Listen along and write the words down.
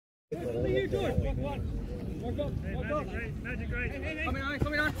Majik, right.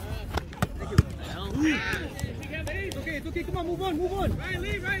 Coming on. Thank you. It's okay. Come on, move on. Ryan,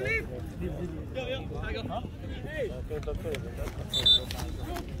 leave. Yo. I go. Hey.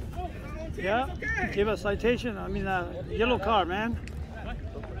 Yeah, give a citation. I mean, yellow card, man.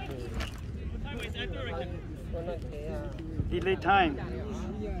 Delay time.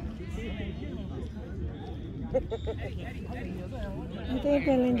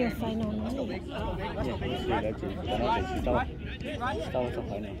 They will just sign on.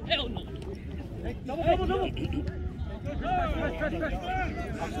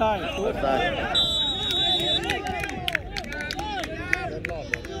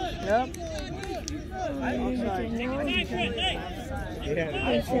 Yep.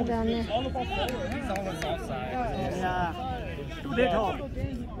 Yeah. Too little.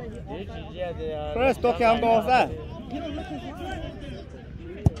 First, talk about that.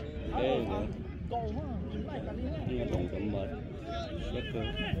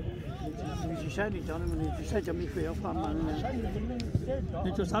 Chỉ sai đi cho nên chỉ sai cho mình phải học pháp mà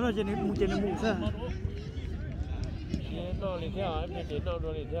nên cho sao nó chỉ nên mua sao Nó đi theo, em đi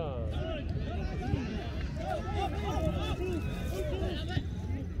nó đi theo.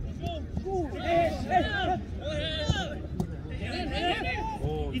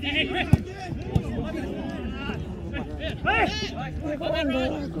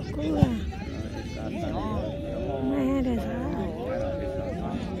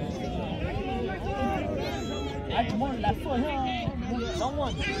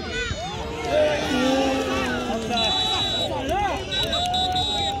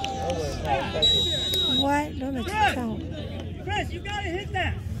 What? Don't let you count. Chris, you gotta hit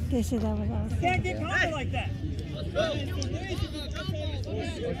that. They said that was You awesome. can't get caught like that.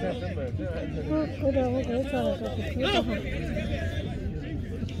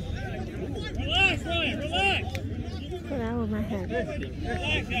 Relax, Ryan. Relax. Put that with my head.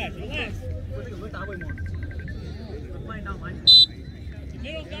 Relax, guys. Relax.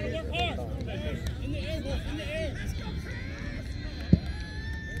 Middle's gotta work hard. In the air.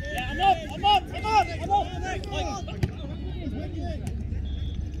 Yeah, I'm up.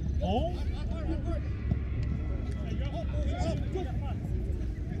 Oh.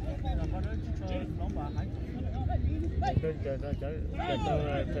 Take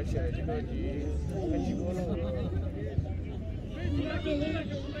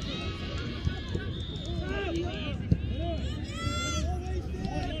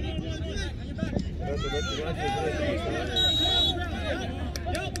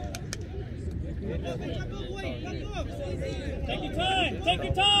your time. Take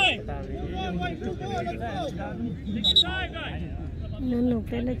your time, guys. Nó nụp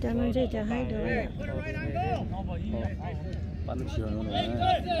lên nó cho nó dễ cho hai đứa.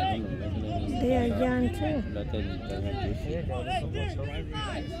 They are young too.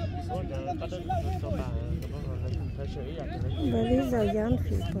 But these are young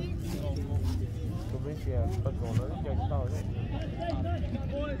people.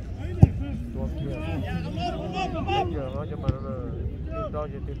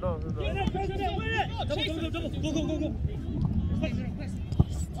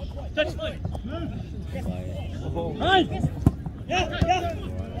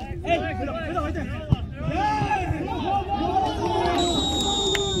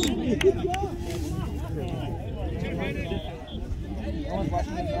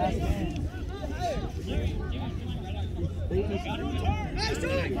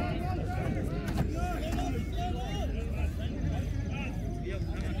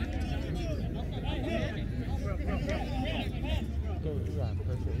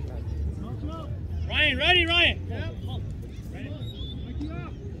 Ryan, ready, Ryan.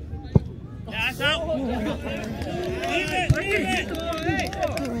 Pass out. Leave it.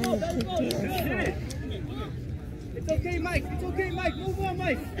 It's okay, Mike. Move on,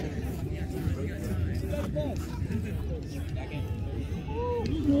 Mike.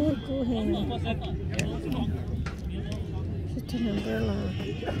 No, go ahead. It's an umbrella.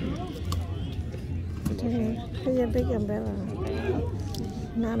 It's a big umbrella.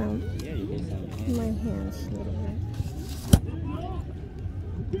 Not on my hands a little bit.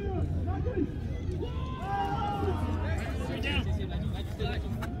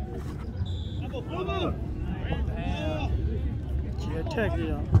 Attack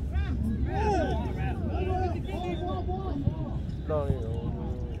you.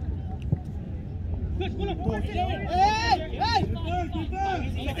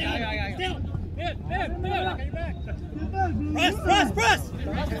 Press!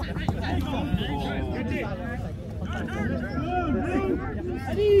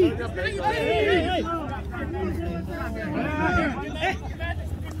 Oh,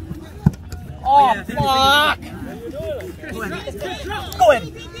 fuck! Go in!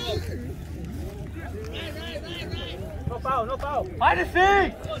 No foul, no foul! By the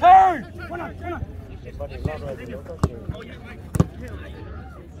feet! Turn!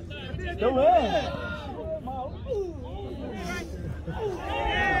 Go in!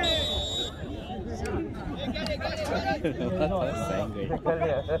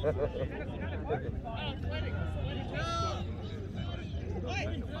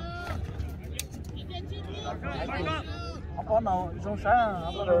 Không có nào trong sáng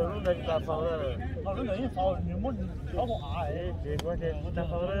không có được lúc này ta phao nữa. Lúc này phao nhiều muốn phao một hải. Chỉ có thể ta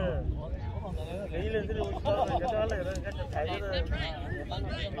phao nữa. Nghĩ lên cái lúc đó cái đó là cái chạy đó.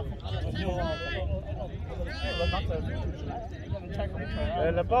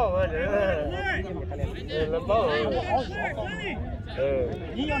 Là bao mà nhỉ? Là bao.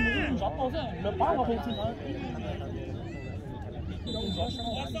 Ý là mình rõ bao giờ, là bao mà không chịu nói.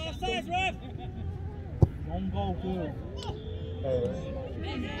 Không có cơ.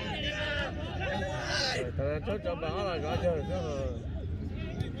 Cho bảo là rõ chưa chứ.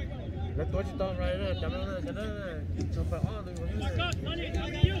 Nó có chỉ tao rồi đó, chấm nó cho bảo tôi cũng.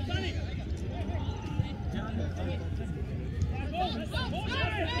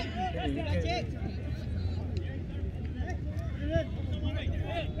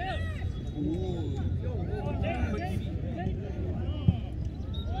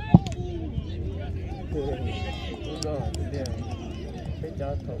 Bây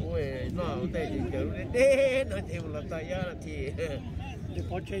giờ thủ ấy nó đây thì kiểu đấy nó thì một tay là thì để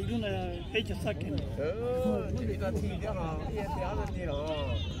có chơi luôn là bây giờ sắc cái thì nó thì đó họ yên béo là thì họ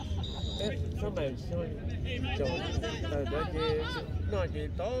sao mày sao cho đó thì nó chỉ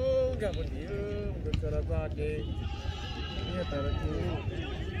tốt cho một gì được cho nó ra thì như thế là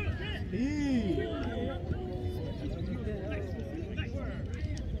thì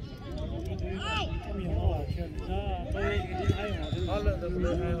đó là được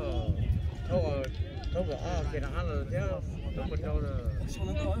được hay hả? Không có cái đó là theo nó một đâu là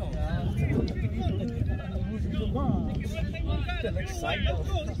cái này sai đâu.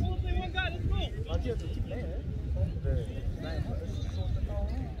 Nó chưa được chích đấy.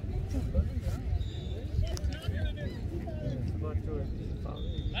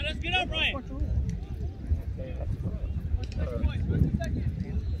 Let's get up, Ryan.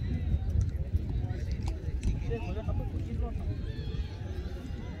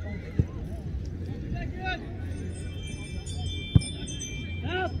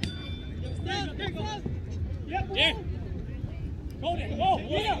 Yeah. Go there. Go.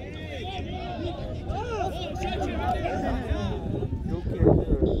 Yeah.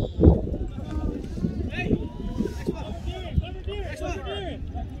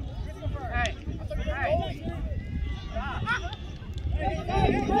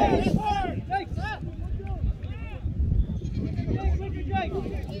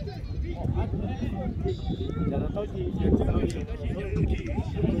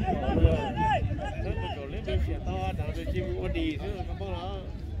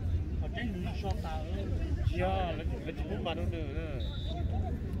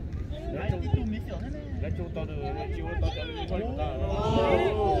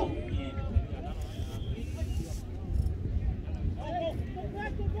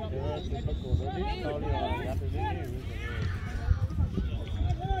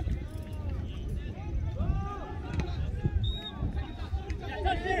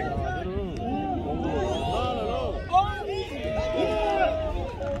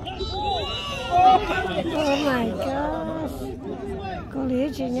 Oh my gosh. Có lý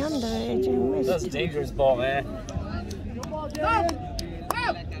chỉ nhắm đời chứ không. That's a dangerous ball, man.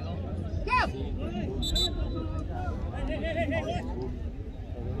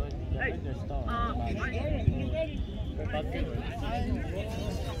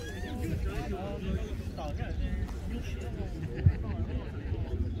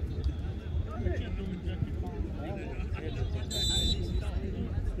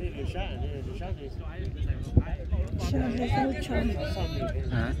 Sao này có chọn?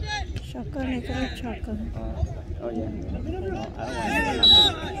 Hả? Sao con này có chọn con? Oh yeah.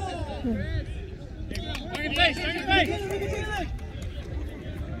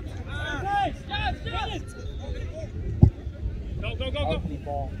 Go, go, go, go.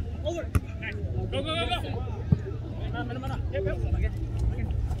 Over. Go, go, go, go. Mana.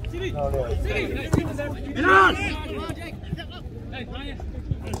 Sini. Sini.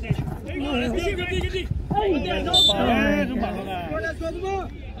 Hey,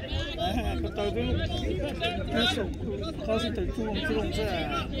 個隊都佢熟，嗰時隊豬紅出嚟。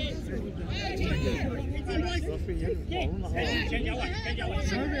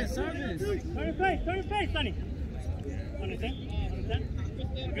Service. Sonny. Understand?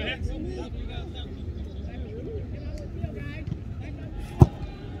 Go ahead.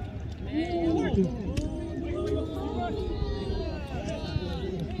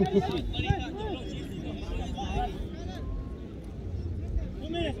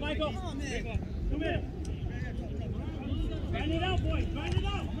 Michael. 2 minutes. Grind it out, boys. Grind it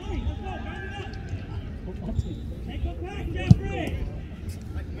out. Hurry. Let's go. Grind it out. Take a pack, Jeffrey.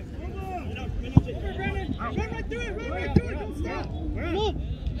 Come on. Run right through it. Run right through it. Don't stop. Come on.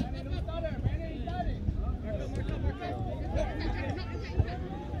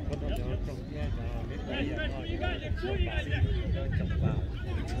 You got it. Two, you got it.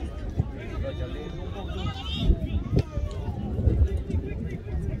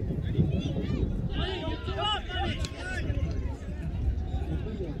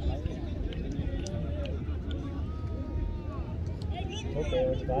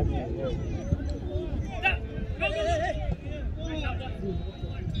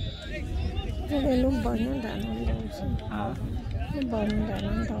 Cái lúc bò nó đã nằm đâu chứ? Lúc bò nó đã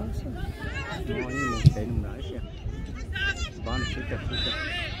nằm đâu chứ? Nó như một cái nằm đó chứ. Bò nó xíu chật.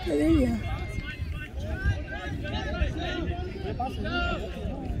 Cái gì vậy?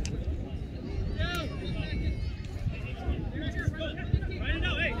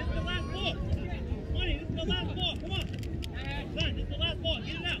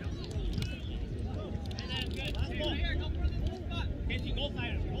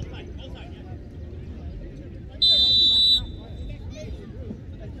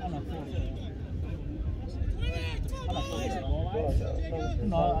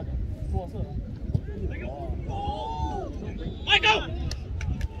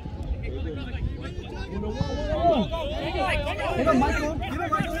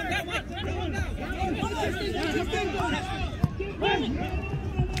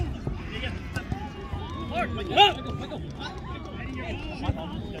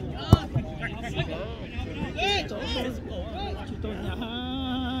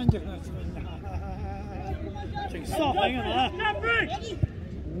 Chỉnh sọt anh hả?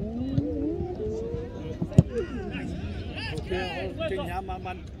 Chỉnh nhà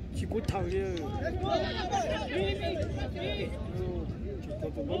mà chỉ cút thầu chứ. Chỉ có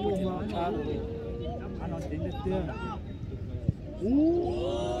tụi nó mua cha rồi. Ăn nó tính được chưa?